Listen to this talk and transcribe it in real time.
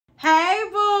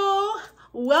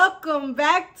welcome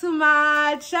back to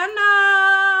my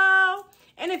channel.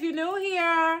 And if you're new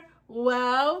here,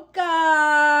 welcome,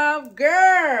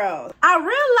 girls. I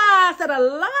realize that a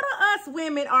lot of us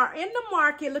women are in the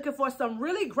market looking for some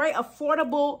really great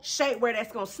affordable shapewear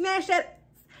that's gonna snatch that,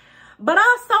 but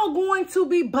also going to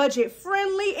be budget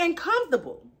friendly and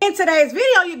comfortable. In today's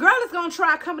video, your girl is gonna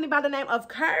try a company by the name of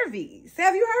Curveez.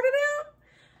 Have you heard of them?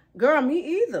 Girl,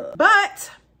 me either.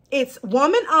 But it's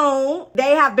woman-owned. They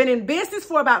have been in business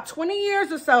for about 20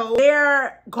 years or so.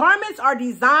 Their garments are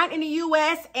designed in the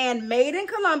U.S. and made in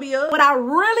Colombia. What I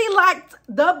really liked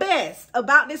the best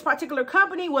about this particular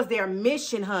company was their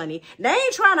mission, honey. They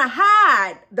ain't trying to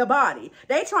hide the body.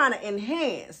 They trying to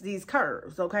enhance these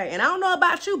curves, okay? And I don't know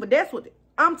about you, but that's what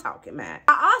I'm talking, man.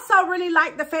 I also really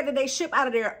like the fact that they ship out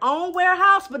of their own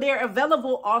warehouse, but they're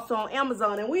available also on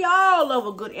Amazon. And we all love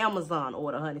a good Amazon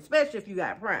order, honey, especially if you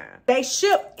got Prime. They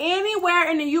ship anywhere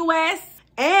in the U.S.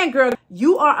 And girl,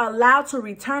 you are allowed to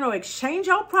return or exchange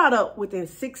your product within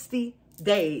 60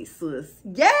 days, sis.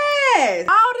 Yes!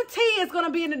 All the tea is going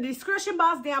to be in the description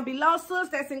box down below, sis.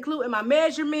 That's including my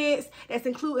measurements. That's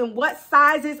including what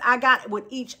sizes I got with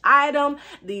each item.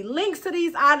 The links to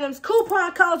these items,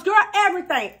 coupon codes, girl,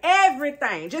 everything.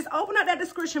 Everything. Just open up that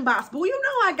description box. Boo, you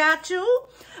know I got you.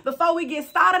 Before we get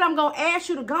started, I'm going to ask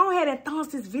you to go ahead and thumbs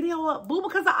this video up, boo,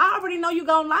 because I already know you're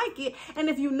going to like it. And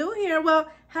if you're new here, well,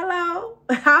 hello.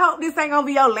 I hope this ain't gonna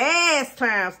be your last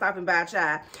time stopping by,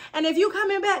 child. And if you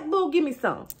coming back, boo, give me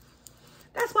some.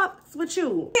 That's what's with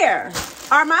you. Here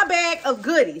are my bag of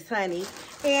goodies, honey.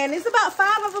 And it's about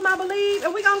 5 of them, I believe.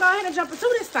 And we're gonna go ahead and jump into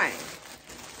this thing.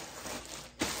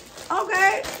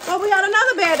 Okay, well, we got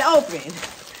another bag to open.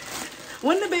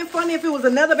 Wouldn't it have been funny if it was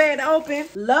another bag to open?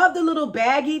 Love the little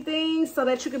baggy things so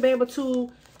that you can be able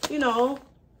to, you know,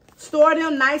 store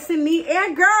them nice and neat.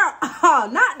 And girl, oh,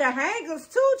 not the hangers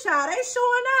too, child. They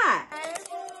showing out. Hey,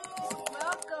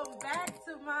 welcome back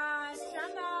to my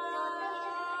channel.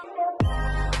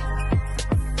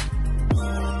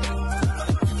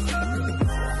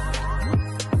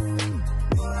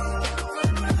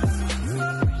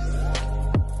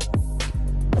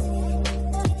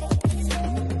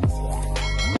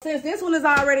 Since this one is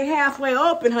already halfway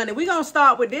open, honey, we're going to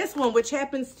start with this one, which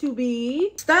happens to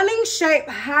be Stunning Shape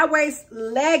High-Waist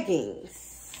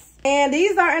Leggings. And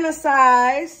these are in a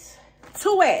size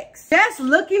 2X. Just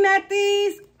looking at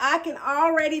these, I can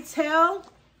already tell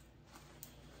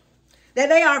that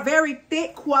they are very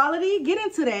thick quality. Get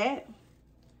into that.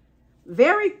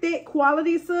 Very thick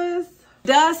quality, sis.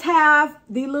 Does have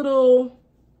the little...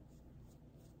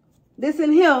 this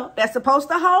in here that's supposed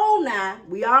to hold now.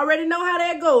 We already know how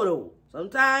that go though.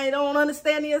 Sometimes you don't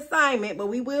understand the assignment, but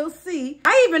we will see.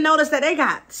 I even noticed that they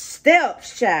got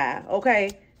steps, child,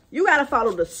 okay? You gotta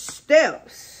follow the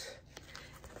steps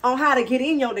on how to get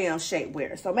in your damn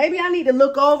shapewear. So maybe I need to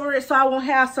look over it so I won't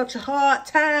have such a hard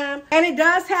time. And it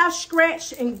does have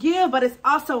stretch and give, but it's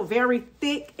also very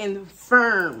thick and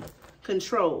firm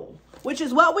control, which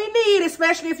is what we need,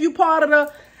 especially if you're part of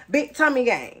the big tummy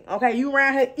gang, okay? You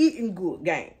around here eating good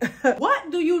gang.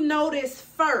 What do you notice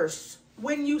first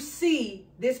when you see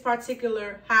this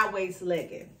particular high-waist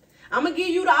legging? I'm gonna give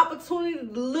you the opportunity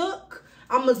to look.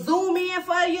 I'm gonna zoom in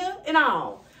for you and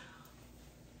all.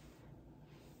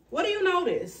 What do you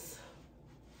notice?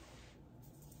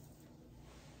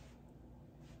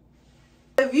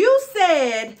 If you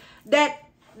said that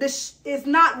this is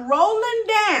not rolling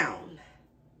down,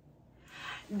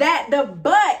 that the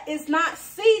butt is not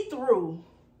see-through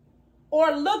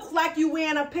or looks like you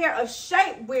wearing a pair of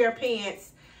shapewear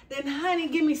pants, then honey,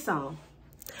 give me some.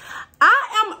 I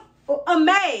am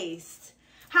amazed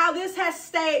how this has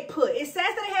stayed put. It says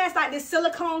that it has like this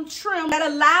silicone trim that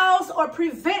allows or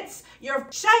prevents your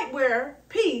shapewear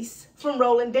piece from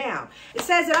rolling down. It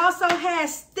says it also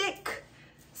has thick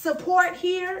support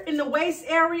here in the waist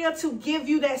area to give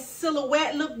you that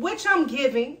silhouette look, which I'm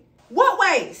giving. What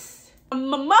waist?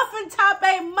 My muffin top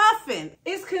ain't muffin.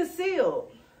 It's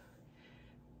concealed.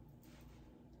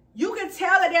 You can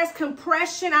tell that there's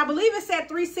compression. I believe it said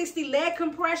 360 leg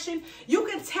compression. You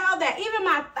can tell that even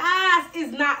my thighs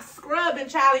is not scrubbing,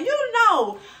 child. You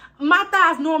know, my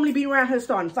thighs normally be around here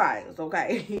starting fires,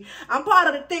 okay? I'm part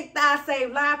of the Thick Thigh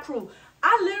Save Live crew.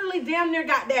 I literally damn near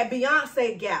got that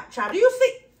Beyonce gap, child. Do you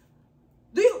see?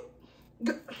 Do you?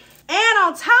 And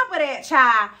on top of that,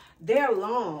 child, they're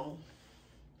long.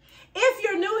 If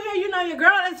you're new here, you know your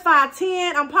girl is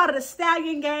 5'10". I'm part of the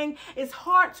Stallion gang. It's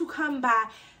hard to come by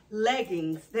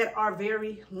leggings that are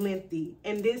very lengthy,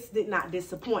 and this did not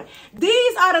disappoint.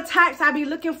 These are the types I be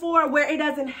looking for where it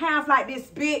doesn't have like this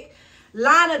big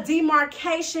line of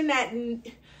demarcation that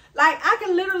Like, I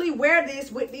can literally wear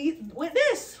this with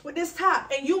this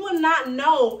top, and you will not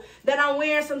know that I'm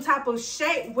wearing some type of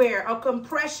shapewear or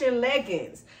compression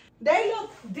leggings. They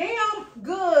look damn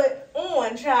good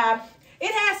on, child.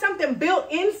 It has something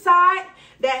built inside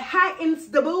that heightens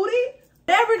the booty.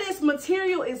 Whatever this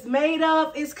material is made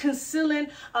of is concealing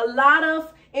a lot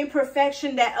of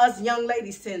imperfection that us young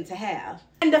ladies tend to have.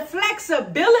 And the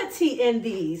flexibility in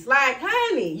these, like,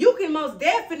 honey, you can most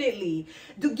definitely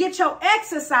get your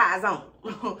exercise on.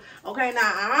 Okay, now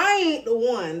I ain't the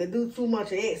one to do too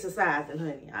much of exercising,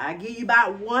 honey. I give you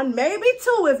about 1, maybe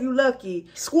 2 if you lucky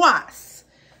squats.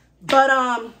 But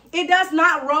it does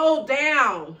not roll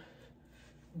down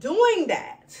doing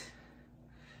that.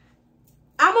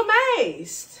 I'm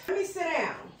amazed. Let me sit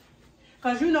down.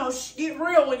 Cause you know, get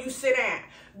real when you sit down.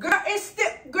 Girl, it's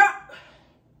still, girl.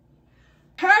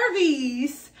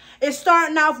 Curveez is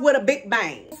starting off with a big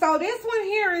bang. So this one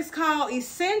here is called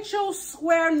Essential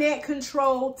Square Neck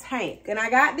Control Tank. And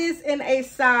I got this in a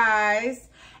size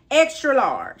extra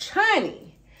large.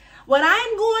 Honey, what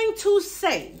I'm going to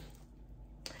say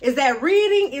is that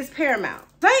reading is paramount.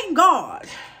 Thank God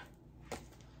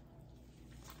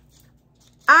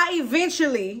I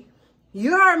eventually,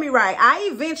 you heard me right, I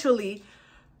eventually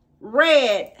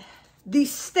read the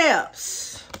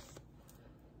steps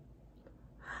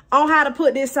on how to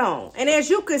put this on. And as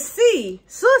you can see,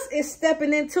 sis is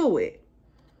stepping into it.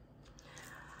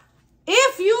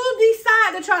 If you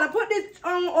decide to try to put this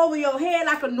on over your head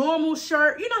like a normal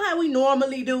shirt, you know how we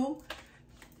normally do,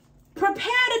 prepare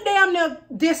to damn near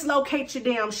dislocate your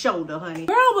damn shoulder, honey.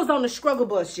 Girl was on the struggle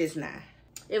bus just now.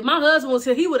 If my husband was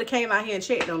here, he would have came out here and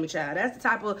checked on me, child. That's the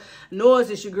type of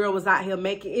noises your girl was out here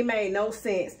making. It made no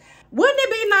sense. Wouldn't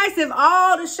it be nice if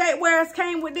all the shapewears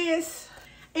came with this?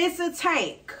 It's a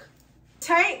tank.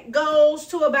 Tank goes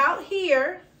to about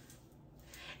here.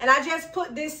 And I just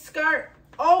put this skirt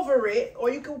over it. Or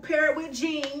you can pair it with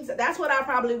jeans. That's what I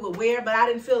probably would wear. But I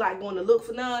didn't feel like going to look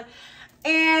for none.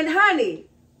 And honey,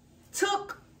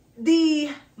 took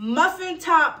the muffin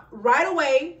top right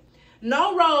away.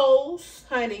 No rolls,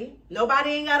 honey.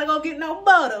 Nobody ain't gotta go get no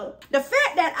butter. The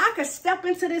fact that I could step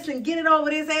into this and get it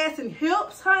over this ass and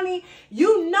hips, honey,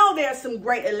 you know there's some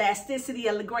great elasticity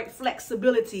and great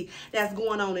flexibility that's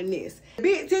going on in this.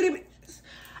 Big titty,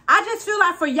 I just feel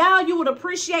like for y'all, you would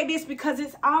appreciate this because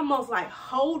it's almost like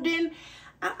holding.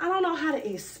 I don't know how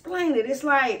to explain it. It's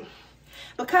like,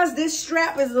 because this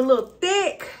strap is a little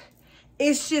thick,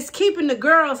 it's just keeping the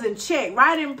girls in check,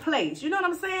 right in place. You know what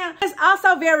I'm saying? It's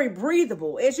also very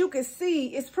breathable. As you can see,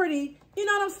 it's pretty, you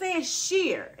know what I'm saying,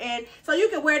 sheer. And so you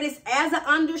can wear this as an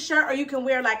undershirt or you can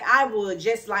wear like I would,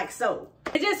 just like so.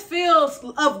 It just feels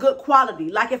of good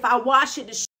quality. Like if I wash it,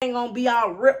 the shit ain't gonna be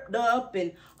all ripped up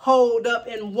and hold up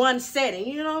in one setting,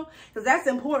 you know? Because that's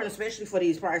important, especially for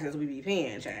these prices we be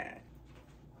paying, child.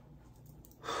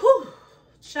 Whew,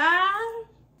 child.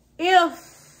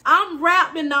 If I'm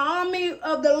wrapped in the army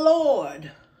of the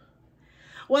Lord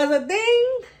was a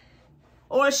thing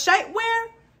or a shapewear,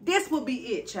 this would be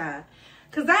it, child.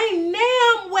 Because ain't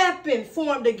damn weapon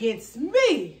formed against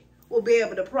me will be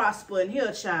able to prosper in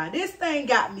here, child. This thing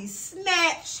got me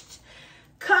snatched,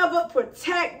 covered,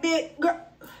 protected. Girl,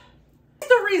 it's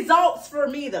the results for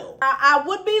me, though. I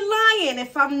would be lying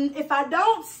if I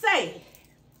don't say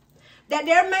that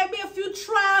there may be a few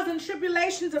trials and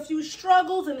tribulations, a few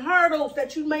struggles and hurdles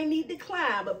that you may need to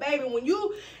climb. But baby, when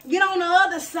you get on the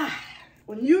other side,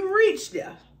 when you reach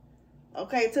there,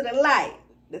 okay, to the light,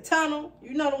 the tunnel,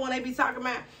 you know the one they be talking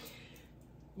about,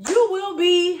 you will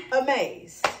be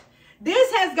amazed.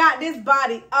 This has got this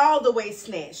body all the way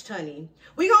snatched, honey.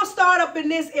 We gonna start up in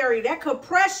this area. That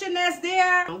compression that's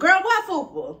there, girl, what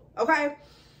fupa, okay?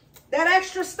 That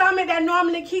extra stomach that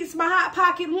normally keeps my hot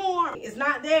pocket warm is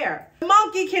not there. The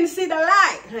monkey can see the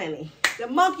light, honey. The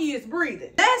monkey is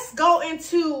breathing. Let's go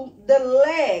into the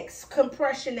legs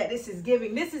compression that this is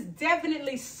giving. This is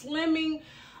definitely slimming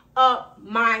up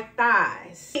my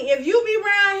thighs. If you be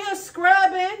around here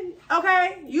scrubbing,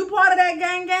 okay, you part of that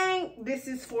gang, this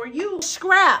is for you.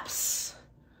 Scraps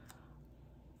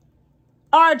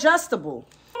are adjustable.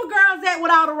 Girls that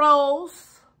without the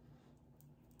rolls.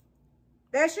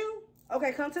 That's you?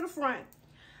 Okay, come to the front.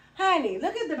 Honey,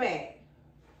 look at the back.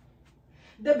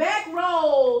 The back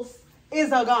rolls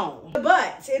is a gone.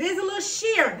 But it is a little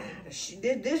sheer.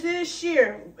 This is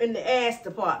sheer in the ass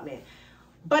department.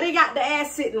 But it got the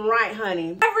ass sitting right,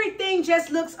 honey. Everything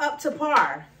just looks up to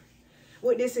par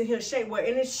with this in here shapewear,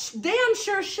 and it damn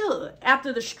sure should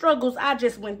after the struggles I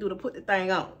just went through to put the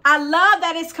thing on. I love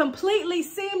that it's completely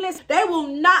seamless. They will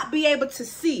not be able to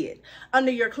see it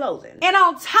under your clothing. And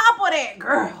on top of that,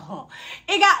 girl,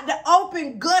 it got the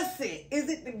open gusset. Is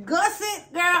it the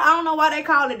gusset, girl? I don't know why they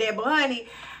call it that, but honey,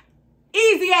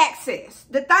 easy access.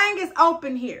 The thing is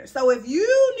open here. So if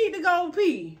you need to go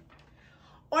pee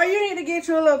or you need to get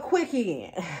your little quickie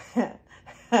in,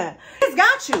 it's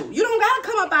got you. You don't gotta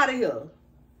come up out of here.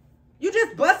 You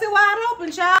just bust it wide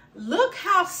open, child. Look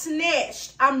how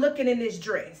snatched I'm looking in this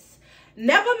dress.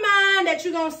 Never mind that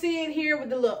you're gonna see it here with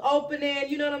the little opening,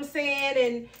 you know what I'm saying?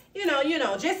 And you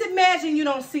know, just imagine you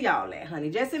don't see all that, honey.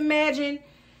 Just imagine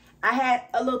I had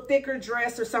a little thicker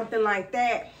dress or something like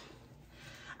that.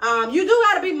 You do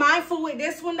gotta be mindful with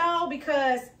this one though,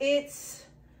 because it's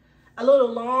a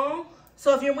little long.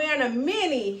 So if you're wearing a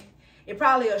mini, it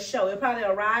probably will show. It probably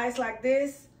will rise like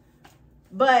this.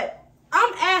 But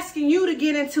I'm asking you to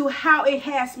get into how it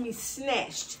has me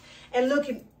snatched and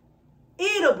looking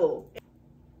eatable.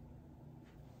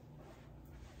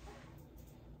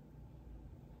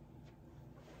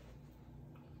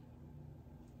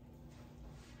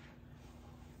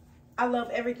 I love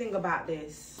everything about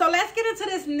this. So let's get into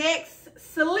this next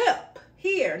slip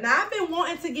here. Now, I've been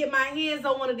wanting to get my hands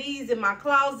on one of these in my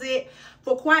closet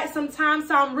for quite some time,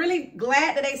 so I'm really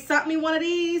glad that they sent me one of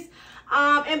these.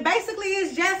 And basically,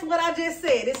 it's just what I just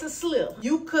said. It's a slip.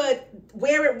 You could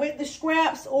wear it with the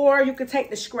scraps, or you could take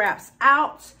the scraps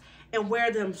out and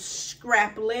wear them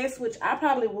scrapless, which I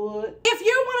probably would. If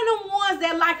you're one of them ones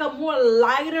that like a more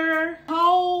lighter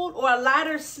hold or a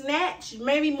lighter snatch,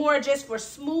 maybe more just for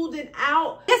smoothing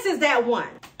out, this is that one.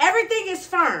 Everything is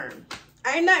firm.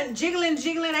 Ain't nothing jiggling,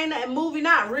 ain't nothing moving,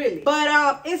 not really.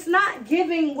 But it's not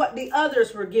giving what the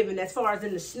others were giving as far as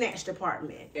in the snatch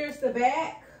department. Here's the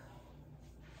back.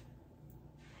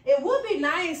 It would be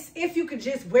nice if you could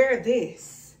just wear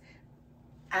this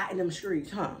out in them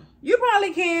streets, huh? You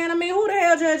probably can. I mean, who the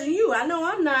hell judging you? I know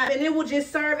I'm not. And it will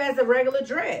just serve as a regular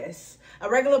dress,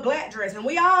 a regular black dress. And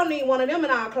we all need one of them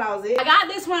in our closet. I got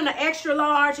this one in the extra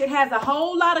large. It has a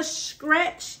whole lot of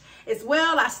stretch as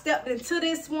well. I stepped into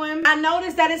this one. I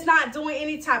noticed that it's not doing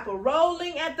any type of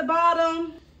rolling at the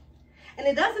bottom. And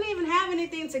it doesn't even have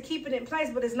anything to keep it in place,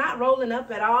 but it's not rolling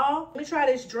up at all. Let me try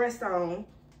this dress on.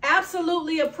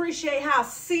 Absolutely appreciate how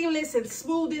seamless and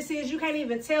smooth this is. You can't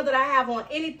even tell that I have on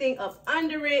anything up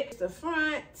under it. The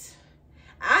front,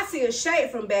 I see a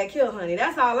shape from back here, honey.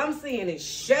 That's all I'm seeing is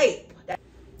shape.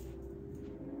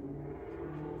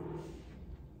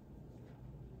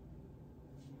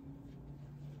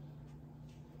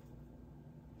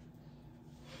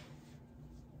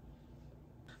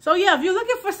 So yeah, if you're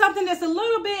looking for something that's a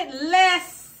little bit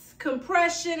less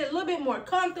compression, a little bit more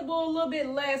comfortable, a little bit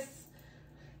less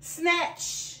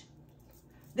snatch,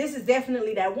 this is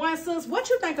definitely that one. Sis, what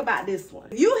you think about this one?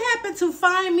 If you happen to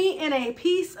find me in a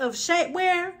piece of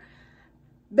shapewear,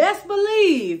 best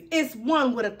believe it's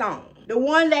one with a thong. The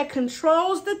one that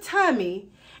controls the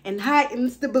tummy and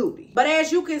heightens the booty. But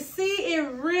as you can see,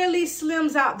 it really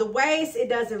slims out the waist. It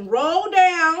doesn't roll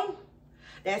down.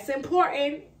 That's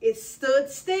important. It stood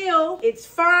still. It's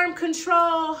firm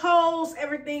control, holds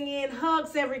everything in,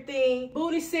 hugs everything.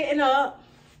 Booty sitting up.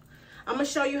 I'm gonna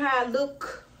show you how I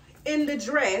look in the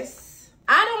dress.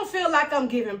 I don't feel like I'm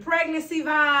giving pregnancy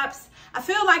vibes. I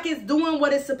feel like it's doing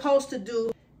what it's supposed to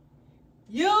do.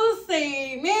 You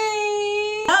see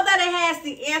me. Love that it has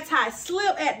the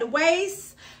anti-slip at the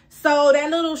waist. So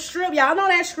that little strip, y'all know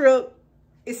that strip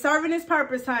is serving its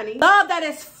purpose, honey. Love that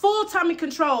it's full tummy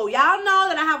control. Y'all know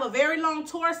that I have a very long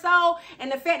torso,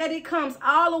 and the fact that it comes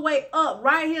all the way up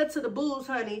right here to the boobs,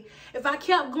 honey. If I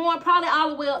kept going probably all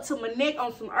the way up to my neck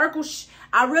on some Urkel,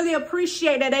 I really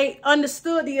appreciate that they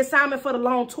understood the assignment for the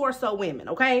long torso women,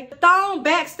 okay? The thong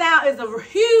back style is a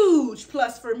huge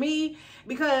plus for me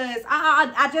because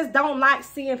I just don't like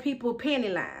seeing people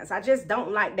panty lines. I just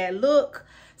don't like that look.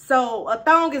 So a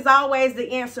thong is always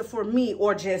the answer for me,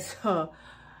 or just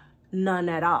none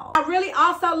at all. I really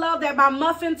also love that my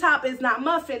muffin top is not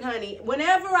muffin, honey.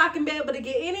 Whenever I can be able to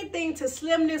get anything to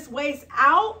slim this waist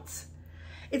out,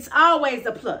 it's always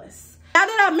a plus. Now,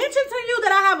 did I mention to you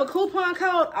that I have a coupon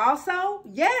code also?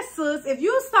 Yes, sis. If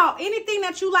you saw anything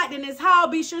that you liked in this haul,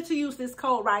 be sure to use this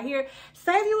code right here.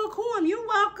 Save you a coin. You're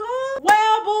welcome.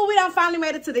 Well, boo, we done finally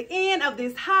made it to the end of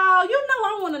this haul. You know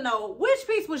I want to know, which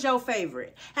piece was your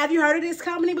favorite? Have you heard of this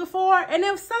company before? And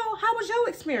if so, how was your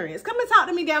experience? Come and talk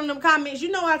to me down in them comments. You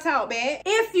know I talk bad.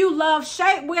 If you love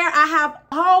shapewear, I have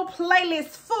a whole playlist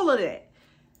full of that.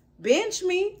 Bench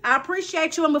me. I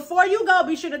appreciate you. And before you go,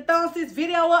 be sure to thumbs this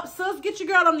video up, sis. Get your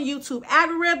girl on the YouTube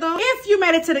algorithm. If you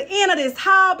made it to the end of this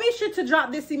haul, be sure to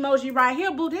drop this emoji right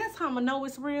here, boo. That's how I'm gonna know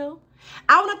it's real.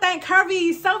 I want to thank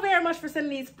Curveez so very much for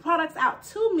sending these products out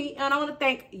to me. And I want to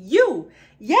thank you,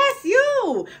 yes,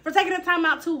 you, for taking the time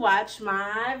out to watch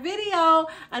my video.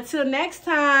 Until next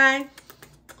time,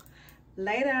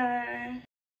 later.